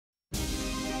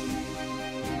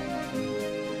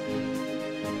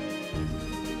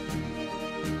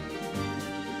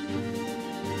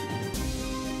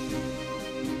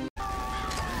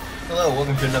Hello,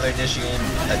 welcome to another edition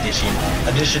of the TF2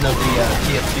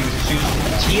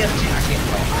 2sDays.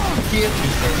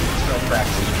 So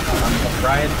Braxy. I'm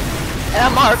Brian. And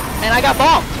I'm Mark, and I got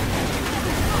bombed.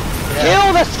 Yeah.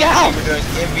 Kill the scout! We're doing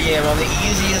MVM on the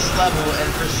easiest level, and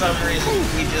for some reason,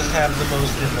 we just have the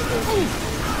most difficulty.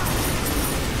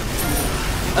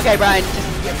 Okay, Brian,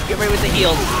 just get ready with the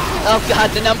heals. Oh god,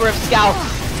 the number of scouts.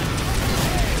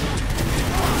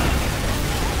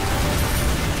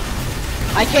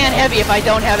 I can't heavy if I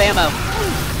don't have ammo.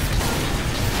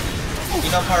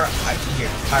 You know, Pyro,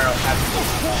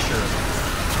 absolutely, sure.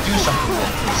 Do something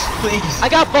then, please. I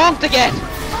got bonked again!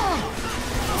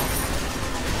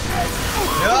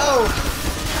 No!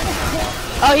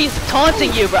 Oh, he's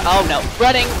taunting you, bro. Oh no.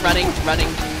 Running.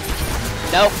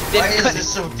 Nope. Why is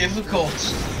this so difficult?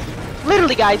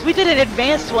 Literally, guys, we did an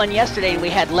advanced one yesterday and we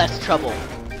had less trouble.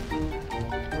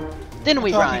 Didn't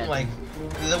we, Brian? Like,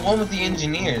 the one with the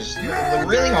engineers. The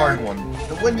really hard one.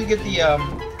 The one you get the,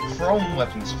 chrome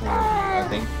weapons for, I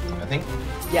think.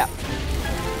 Yeah.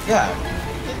 Yeah.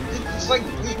 It's like,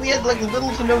 we had, like, little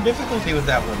to no difficulty with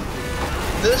that one.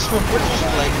 This one, we're just,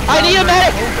 like... I need a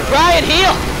medic! Brian,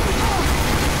 heal!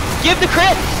 Give the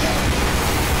crit!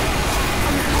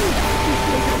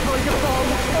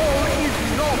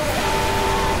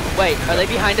 Wait, are they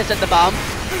behind us at the bomb?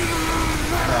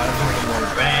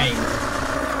 Bang!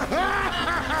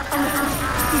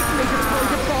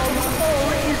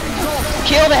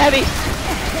 Kill the heavies!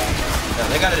 No,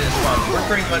 they got it in spawn. We're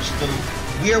pretty much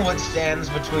we're what stands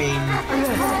between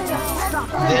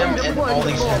them and all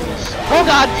these heavies. Oh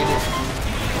god!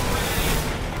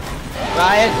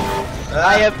 Ryan,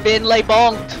 I have been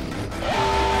bonked.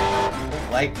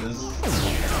 Like this.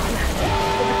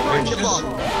 They're just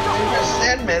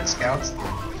Sandman scouts.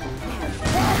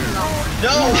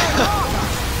 No!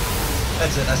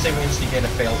 That's it. I say we instigate a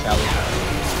fail tally.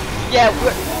 Yeah,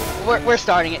 we're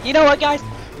starting it. You know what, guys?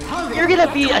 You're gonna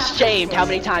be ashamed how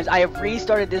many times I have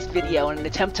restarted this video in an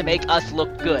attempt to make us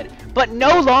look good. But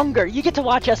no longer. You get to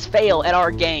watch us fail at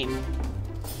our game.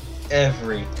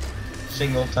 Every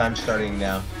single time starting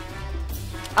now.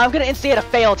 I'm gonna instigate a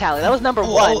fail tally. That was number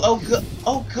one.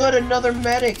 Oh, good, another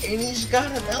medic, and he's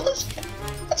got an Ellis cap.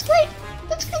 That's great.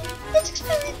 That's good. That's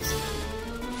experience.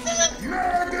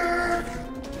 Medic.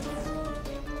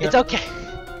 It's okay.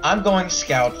 I'm going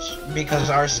scout because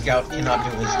our scout cannot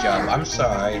do his job. I'm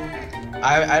sorry.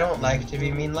 I don't like to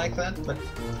be mean like that, but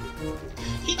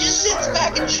he just sits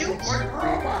back and shoots. I'm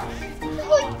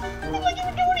like you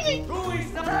would do anything.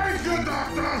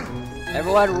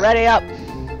 Everyone, ready up. I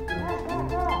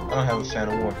don't have a fan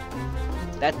of war.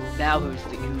 That's now who's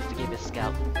the gamest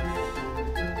scout.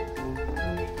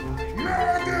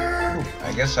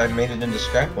 I guess I made it into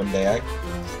scrap one day.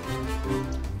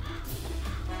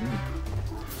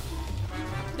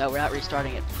 No, we're not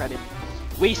restarting it, Predin.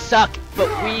 We suck, but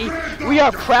we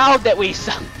are proud that we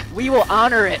suck. We will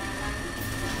honor it.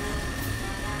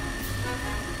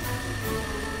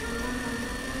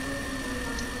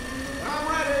 I'm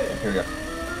ready. Here we go.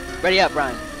 Ready up,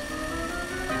 Brian.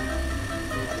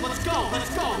 Let's go.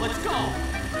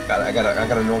 I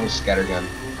got a normal scatter gun.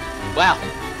 Wow.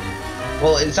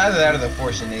 Well, it's either that or the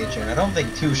force of nature, and I don't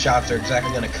think 2 shots are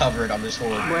exactly going to cover it on this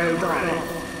horde.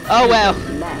 Oh well.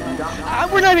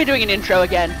 We're not even doing an intro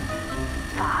again.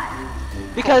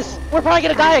 Because we're probably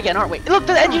gonna die again, aren't we? Look,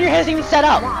 the engineer hasn't even set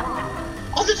up.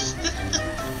 Oh, this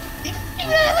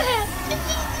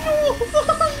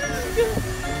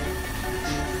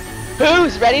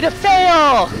Who's ready to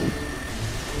fail?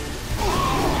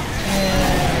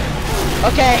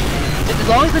 Okay, as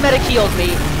long as the medic heals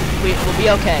me, we'll be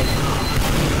okay.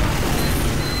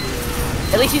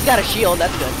 At least he's got a shield,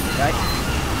 that's good, right?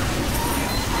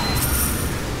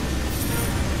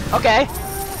 Okay,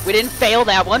 we didn't fail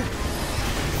that one.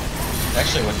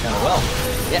 actually went kind of well.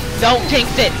 Yeah, don't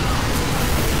jinx it.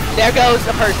 There goes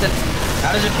a person.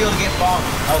 How does it feel to get bombed?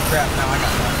 Oh crap, now I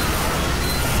got bombed.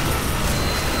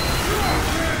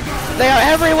 They are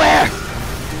everywhere!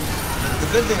 The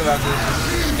good thing about this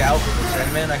is Scout with the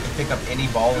Sandman, I can pick up any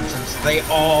ball, and since they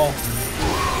all...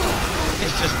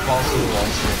 It's just balls to the wall.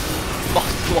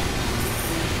 Balls to the wall.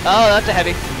 Oh, that's a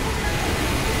heavy.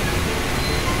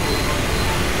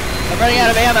 I'm running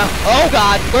out of ammo. Oh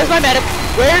god, where's my medic?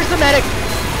 Where's the medic?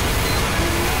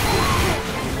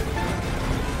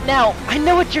 Now, I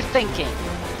know what you're thinking.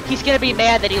 He's gonna be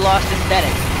mad that he lost his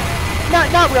medic.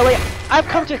 Not really. I've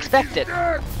come to expect it.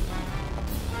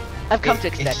 I've come to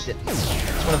expect it.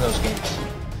 It's one of those games.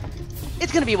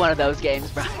 It's gonna be one of those games,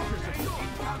 bro.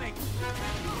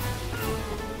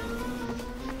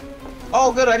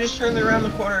 Oh good, I just turned around the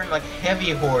corner and like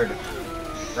heavy horde.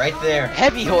 Right there.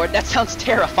 Heavy horde, that sounds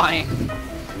terrifying.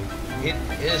 It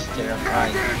is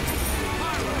terrifying.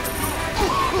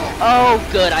 Oh,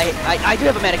 good. I do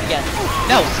have a medic again.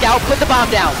 No, Scout, put the bomb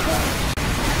down.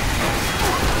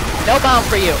 No bomb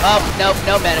for you. Oh, no,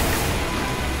 no medic.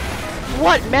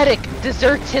 What medic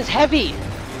deserts his heavy?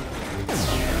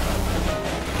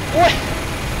 What?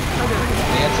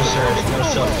 The answer, sir, is no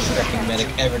self-respecting medic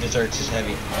ever deserts his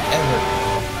heavy. Ever.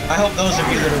 I hope those of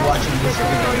you that are watching this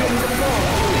video...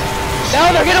 No,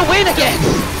 they're gonna win again!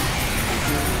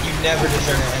 You never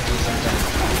desert a heavy sometimes.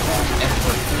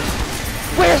 Ever.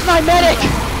 Where's my medic?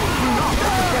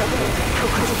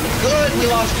 Good, we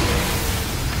lost it.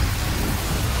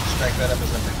 Strike that up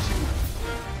as number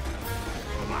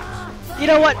 2. You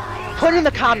know what? Put in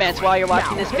the comments while you're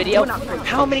watching this video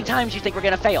how many times you think we're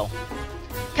gonna fail.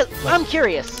 Cause I'm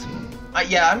curious.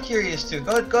 Yeah, I'm curious too.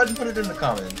 Go ahead and put it in the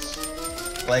comments.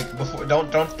 Like before,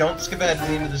 don't skip ahead to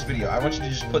the end of this video. I want you to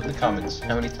just put in the comments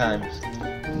how many times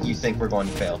you think we're going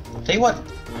to fail. Tell you what,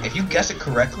 if you guess it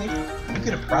correctly, you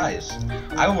get a prize.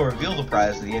 I will reveal the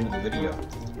prize at the end of the video.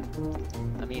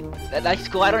 I mean, that's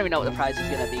cool. I don't even know what the prize is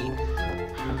gonna be.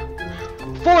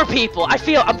 4 people.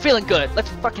 I'm feeling good. Let's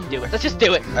fucking do it. Let's just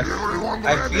do it. I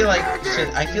feel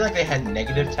like they had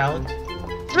negative talent.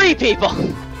 3 people.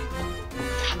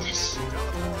 Got this.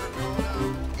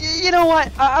 You know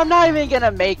what? I'm not even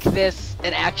gonna make this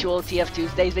an actual TF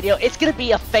 2sDays video. It's gonna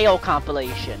be a fail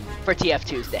compilation for TF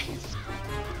 2sDays.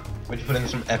 Would you put in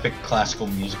some epic classical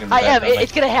music in the I am. background?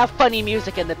 It's gonna have funny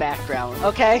music in the background.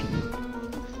 Okay.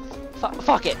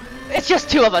 Fuck it. It's just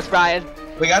 2 of us, Brian.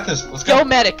 We got this. Let's go. Go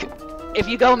medic. If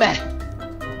you go medic.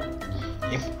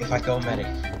 If I go medic.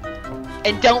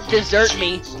 And don't desert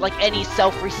me like any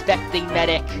self-respecting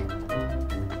medic.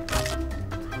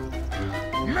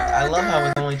 I love how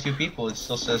with only 2 people it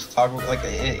still says toggle, like,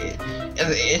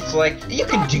 it's like, you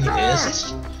can do this,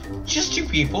 it's just 2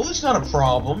 people, it's not a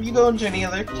problem. You go into any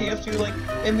other TF2, like,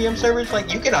 MVM servers,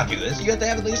 like, you cannot do this, you have to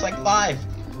have at least, like, 5.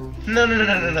 No,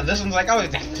 this one's like, oh,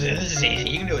 this is easy,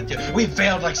 you can do it too. We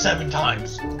failed, like, 7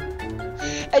 times.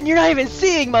 And you're not even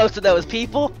seeing most of those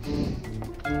people.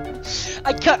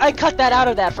 I cut that out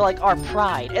of that for, like, our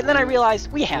pride, and then I realized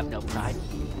we have no pride.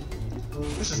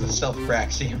 This is the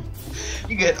self-praxium.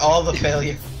 You get all the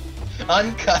failure.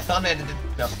 Uncut, unedited.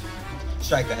 No.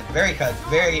 Strike that. Very cut,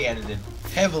 very edited.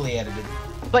 Heavily edited.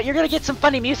 But you're gonna get some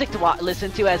funny music to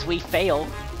listen to as we fail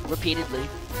repeatedly.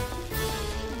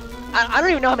 I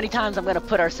don't even know how many times I'm gonna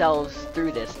put ourselves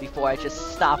through this before I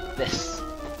just stop this.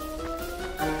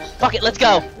 Fuck it, let's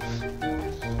go!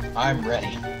 I'm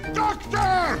ready.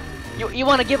 Doctor! You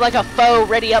wanna give like a faux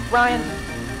ready up, Ryan?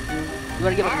 You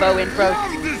wanna give a faux intro?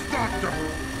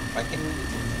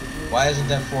 Why isn't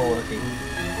F4 working?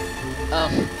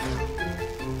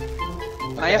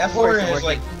 My Okay, F4 is working.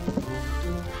 like...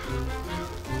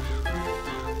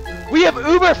 We have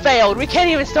Uber failed! We can't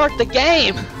even start the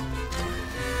game!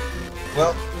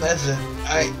 Well, that's it.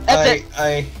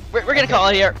 We're gonna call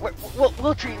it here. We'll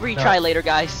retry later,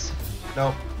 guys.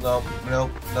 Nope.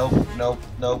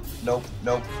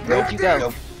 Where'd you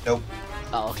go? Nope.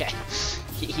 Oh, okay.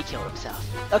 He killed himself.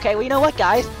 Okay, well, you know what,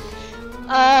 guys?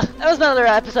 That was another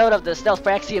episode of the Stealth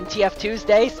Praxium TF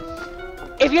 2sDays.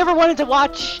 If you ever wanted to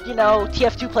watch, you know,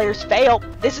 TF2 players fail,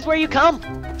 this is where you come.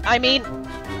 I mean,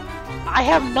 I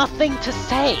have nothing to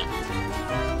say.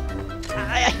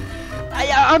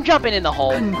 I'm jumping in the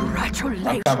hole. Congratulations.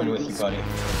 I'm coming with you, buddy.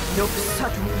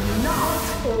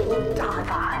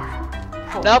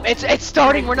 Nope, it's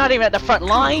starting. We're not even at the front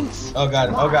lines. Oh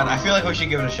god. I feel like we should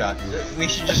give it a shot. We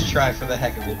should just try for the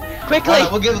heck of it. Quickly.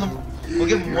 We'll give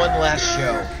them one last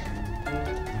show.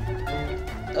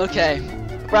 Okay,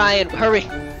 Brian, hurry.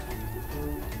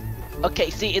 Okay,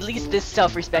 see, at least this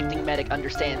self-respecting medic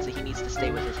understands that he needs to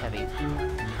stay with his heavy.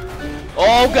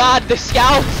 Oh god, the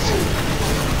scouts!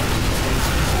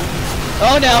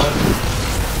 Oh no!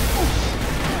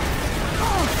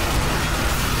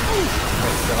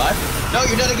 Wait, you're alive? No,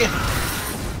 you're dead again!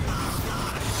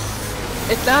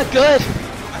 It's not good!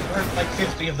 I hurt like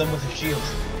 50 of them with a shield.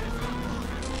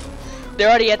 They're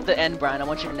already at the end, Brian. I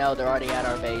want you to know they're already at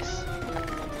our base.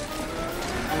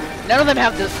 None of them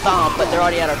have this bomb, but they're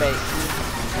already at our base.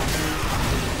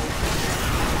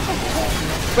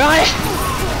 Brian!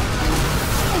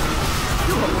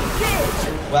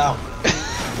 Wow.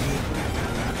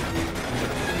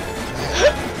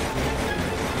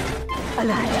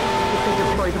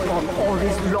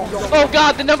 Oh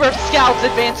god, the number of scouts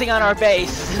advancing on our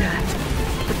base.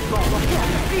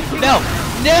 No!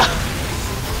 No!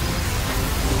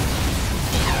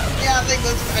 Yeah, I think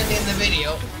that's time to end the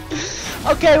video.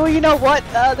 Okay, well, you know what?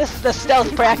 This is the Stealth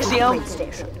Praxium.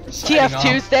 TF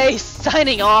 2sDays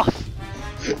signing off.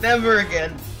 Never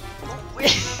again.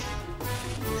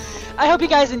 I hope you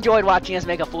guys enjoyed watching us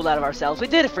make a fool out of ourselves. We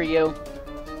did it for you.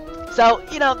 So,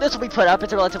 you know, this will be put up.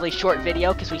 It's a relatively short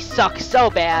video because we suck so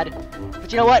bad.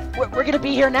 But you know what? We're going to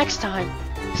be here next time.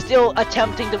 Still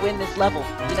attempting to win this level,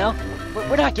 you know?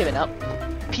 We're not giving up.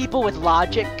 People with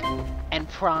logic and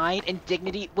pride and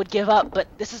dignity would give up, but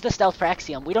this is the Stealth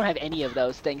Fraxium. We don't have any of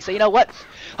those things. So you know what?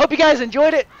 Hope you guys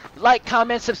enjoyed it. Like,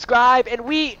 comment, subscribe,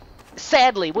 and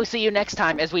sadly, we'll see you next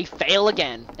time as we fail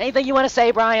again. Anything you want to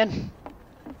say, Brian?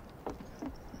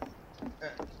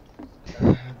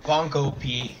 Bonko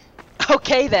P.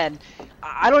 Okay then.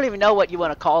 I don't even know what you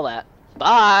want to call that.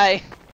 Bye.